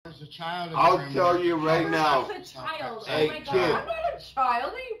There's a child in I'll the room. tell you right now. She's a child. Hey, oh my kid. God. I'm not a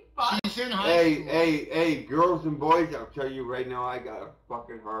child. Are you fuck? She's in high school. Hey, girls and boys, I'll tell you right now, I got a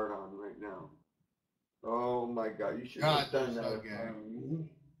fucking hard on right now. Oh my God, you should have done that.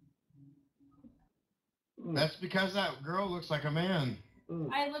 So that's because that girl looks like a man.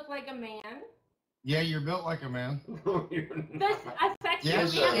 I look like a man. Yeah, you're built like a man. This affects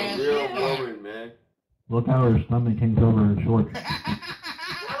Yes, your yes, real real yes. woman, man. Look how her stomach hangs over her shorts.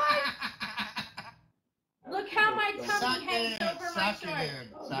 Look how my Suck tummy it hangs in, over my suck shorts. it in,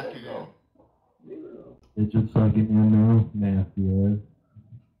 suck it in. It's just sucking in now. Nasty ass.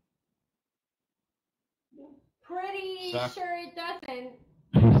 Pretty Suck. sure it doesn't.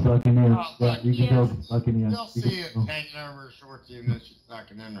 She's sucking in. Oh, fuck You can yes. tell she's sucking in. You'll You see can it tell. hanging over her shorts even though she's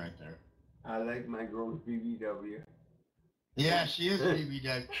sucking in right there. I like my girls BBW. Yeah, she is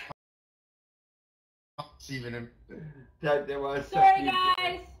BBW. Even him. That they want to Sorry,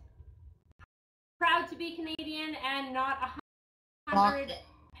 guys. Proud to be Canadian and not 100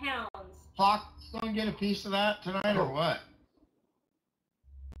 pounds. Fox gonna get a piece of that tonight or what?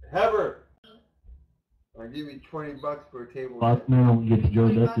 Heber, I'll give you $20 for a table. Last man will get to Joe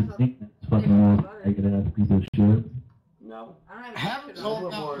Dutch's thing. It's fucking ass. Naked ass piece of shit. No. I Haven't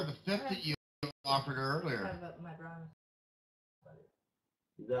sold out for the fifth that you offered her earlier.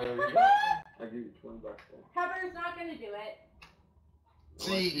 Is that all you got? I'll give you $20 then. Heber's not going to do it.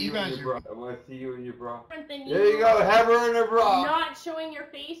 See, you guys are... I want to see you in your bra. Different than There you go, Heber in a bra. Not showing your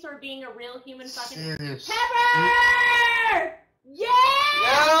face or being a real human fucking... Serious. Heber! Yeah!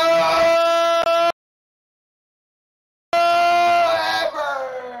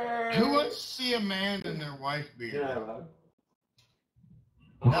 Heber! Who wants to see a man and their wife beat? Yeah, man.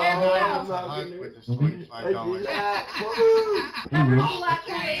 No, Yeah. it's a hug with a $25. Heber's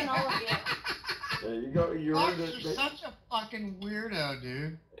luckier than all of you. There you go. You're Fox, in you're the... such a fucking weirdo,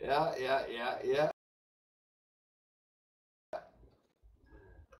 dude. Yeah.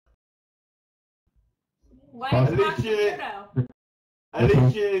 Why At is least Fox a you didn't- weirdo? At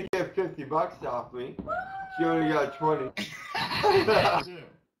least she didn't get $50 off me. She only got 20.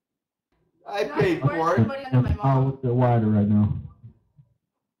 I paid for it. I'll look at wider right now.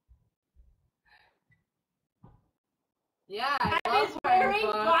 Yeah, I I was love wearing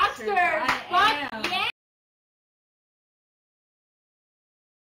boxers. Fuck yeah!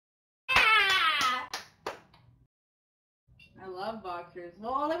 I love boxers.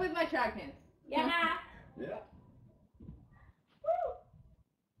 Well, only with my track pants. Yeah. Yeah.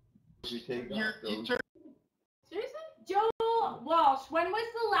 You take off You those. turn Seriously? Joel Walsh, when was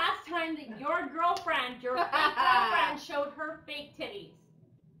the last time that your girlfriend, your fake girlfriend, showed her fake titties?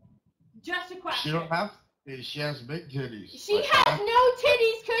 Just a question. She don't have. She has big titties. She has no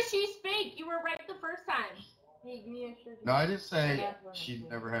titties because she's fake. You were right the first time. Hey, give me a shirt. No, I didn't say she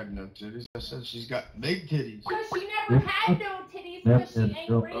never had no titties. I said she's got big titties. Because she never had no titties because she ain't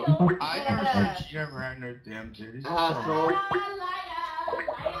real. I never said she never had no damn titties. Asshole. Liar, liar, liar.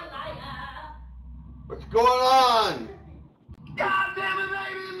 What's going on? God damn it,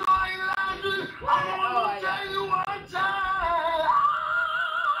 baby, no, I love you. I want to tell you one time.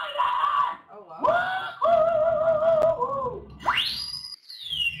 Oh, wow.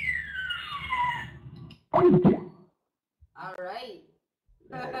 All right.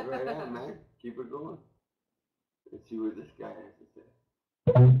 Right on, man. Keep it going. Let's see what this guy has to say.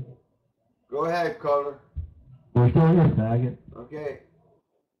 Go ahead, caller. We're still here, faggot. Okay.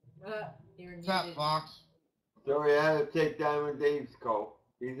 You're What's up, muted. Fox? Sorry, I had to take Diamond Dave's call.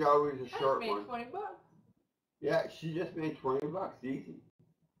 He's always a I short made one. $20. Yeah, she just made $20. Easy.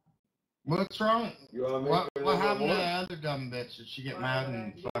 What's wrong? You want to make What it a little happened to more? the other dumb bitch? Did she get mad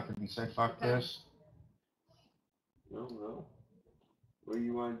and fucking say fuck this? No. What do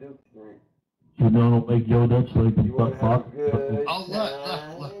you want to do tonight? You don't make Joe Dutch like You the want fuck to have a Fox. good Oh,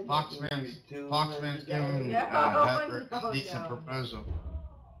 time? look. Foxman's giving Yeah. Pepper Oh, a decent no. proposal.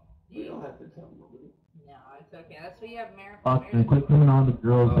 You don't have to tell nobody. No, it's okay. That's what you have married. Fox, man, quit coming on to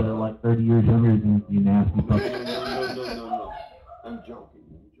girls that are like 30 years younger than you, nasty No. fuck. I'm joking.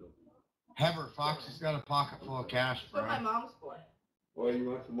 Heber, Fox has got a pocket full of cash, That's what my bro. mom's for. Well, you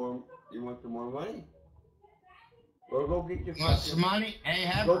want some more? You want some more money? Well, go get your Want some money? Hey,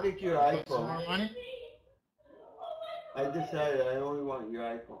 Go Heber, get your want some more iPhone. money? I decided I only want your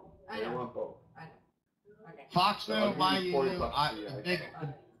iPhone. I I know. want both. Okay. Foxman will buy you $40 the big.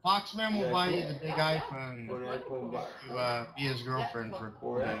 Foxman will buy you the big iPhone For an iPhone box. to be his girlfriend for a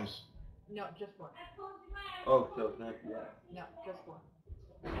couple days. No, just one. Oh, so it's not yet. No, just one.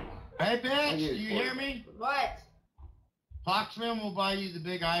 Hey, bitch, do you hear me? What? Foxman will buy you the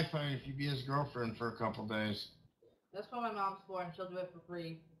big iPhone if you be his girlfriend for a couple days. That's what my mom's for, and she'll do it for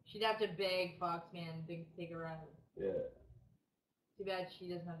free She'd have to beg Foxman to take her out. Yeah. Too bad she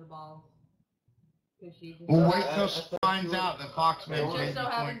doesn't have the balls. Cause she just Well, wait till she finds out that Foxman Just changed so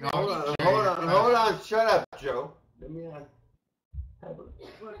happens between that dogs. Hold on, shut up, Joe. Let me ask.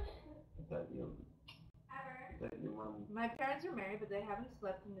 My parents are married, but they haven't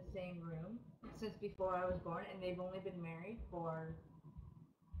slept in the same room since before I was born, and they've only been married for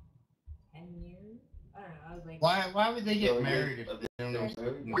 10 years. I don't know. I was like, Why would they get married if they don't Yeah.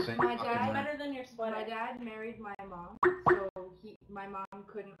 sleep in the same My fucking dad- room? Better than your sweater. my dad married my mom, so my mom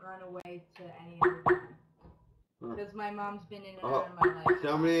couldn't run away to any other guy. Because my mom's been in and out of my life.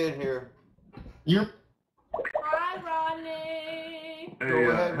 Somebody in here. You're Hi, Rodney. Go Hey,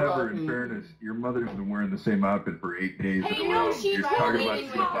 ahead, Heather, Rodney. in fairness, your mother's been wearing the same outfit for 8 days Hey, in a no, row. she's You're talking really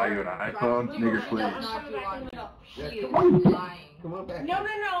about to buy you an iPhone? Nigger, She please. does not do Back in the laundry. middle. She Yeah, is come on. lying. Come on back. No.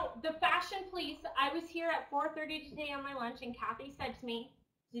 The fashion police. I was here at 4:30 today on my lunch, and Kathy said to me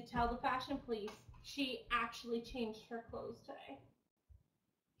to tell the fashion police she actually changed her clothes today.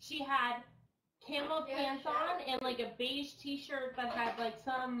 She had camo pants on and like a beige T-shirt that had like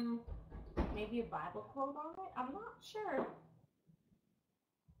some, maybe a Bible quote on it. I'm not sure.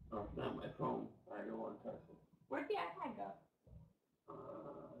 Oh, it's not my phone. I don't want to touch it. Where'd the iPad go?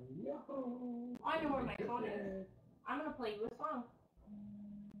 Yo. I know where my phone is. I'm gonna play you a song.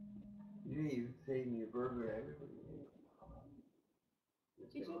 You didn't even save me a burger. Everybody ate.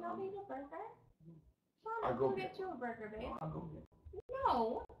 Did you not eat a burger? I'll Sean, go go get get you a burger, babe. I'll go get.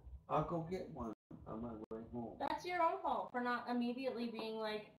 No, I'll go get one on my way home. that's your own fault for not immediately being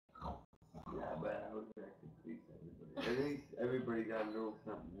like, Yeah, but I was back to please everybody. At least everybody got a little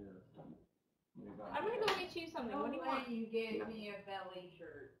something there. I'm gonna go get you something. What do you want? You gave me a belly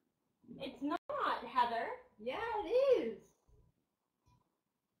shirt. It's not, Heather. Yeah, it is.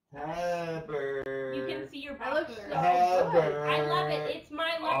 Heather. You can see your back. I look here. so Heather. I love it. It's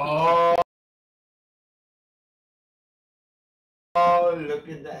my lucky. Oh, look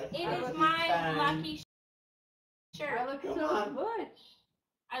at that. It sexy is my fan. lucky I shirt. look Come so on. butch.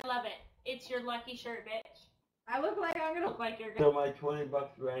 I love it. It's your lucky shirt, bitch. I look like I'm gonna. Look like you're So gonna my $20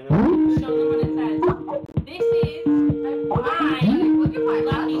 ran show out. them what it says. This is my Look at my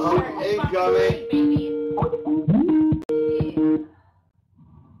lucky Oh, shirt. It's fucking incoming. great, baby. Yeah.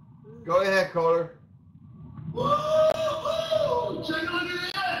 Go ahead, caller. Woo! Check a look at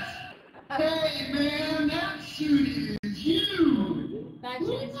this! Hey man, that suit is you! That's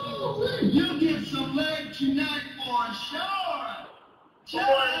huge. You get some leg tonight for sure!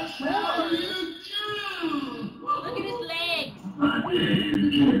 Just how you do! Look at his legs. I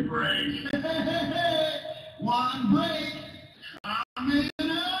did get a break. One break, coming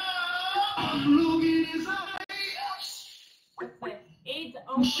up. Look in his eyes. What's this? AIDS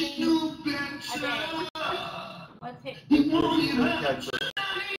She only. knew better. Let's hit. He wanted her. Hold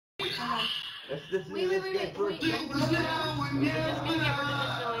on. Let's listen Wait, to this wait, guy wait, first. wait. It was now and Just gonna get rid of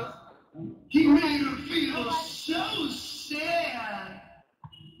this never. noise. He made her feel so sad.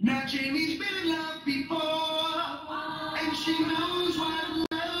 Now Jamie's been in love before, and she knows what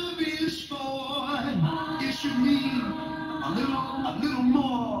love is for. It should mean a little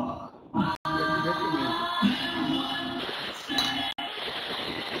more.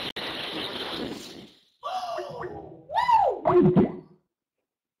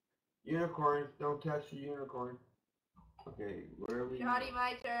 Unicorns, don't touch the unicorn. Okay, where are we? Johnny,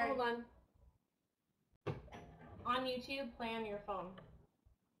 my turn. Hold on. On YouTube, play on your phone.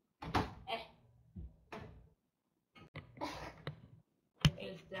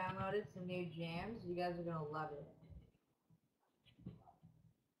 Just downloaded some new jams. You guys are gonna love it.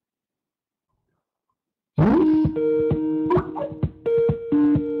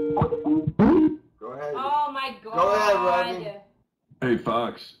 Go ahead. Oh my god. Go ahead, Rodney. Hey,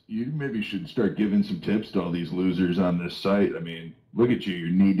 Fox, you maybe should start giving some tips to all these losers on this site. I mean, look at you. You're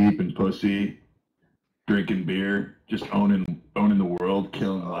knee-deep in pussy, drinking beer, just owning the world,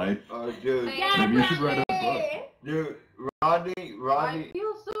 killing life. Oh, dude. Yeah, Maybe you should write a book. Rodney. Dude, Rodney. I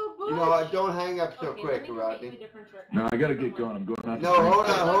feel so butch. You know what? Don't hang up so Okay, quick, let me go get you Rodney. a different shirt. No, I gotta get going. I'm going out to No, drink.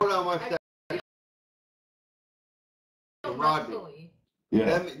 hold on one second. Rodney, Lustily.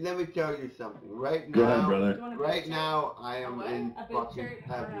 Yeah, let me tell you something. Right go ahead, now, brother. Do you want a right boob now, I A am what? in A boob fucking shirt? I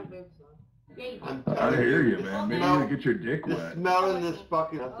don't have heaven. boobs on. shirt? Yeah, you do. I'm I telling hear you, the man. Maybe smell- you get your dick The wet. smell in this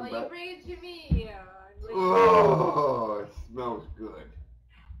fucking Oh, nothing you but. bring it to me. Yeah. Oh, it smells good.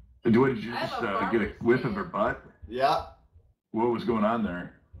 What did you I have just a get a barber's whiff of stand. her butt? Yeah, What was going on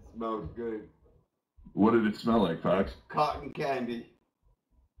there? smells good. What did it smell like, Fox? Cotton candy.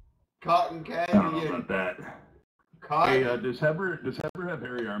 Cotton I don't know candy about and that. cotton. Hey, does Heber have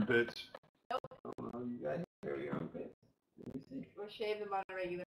hairy armpits? Oh, you got hairy armpits. Let me see. or shave them on a regular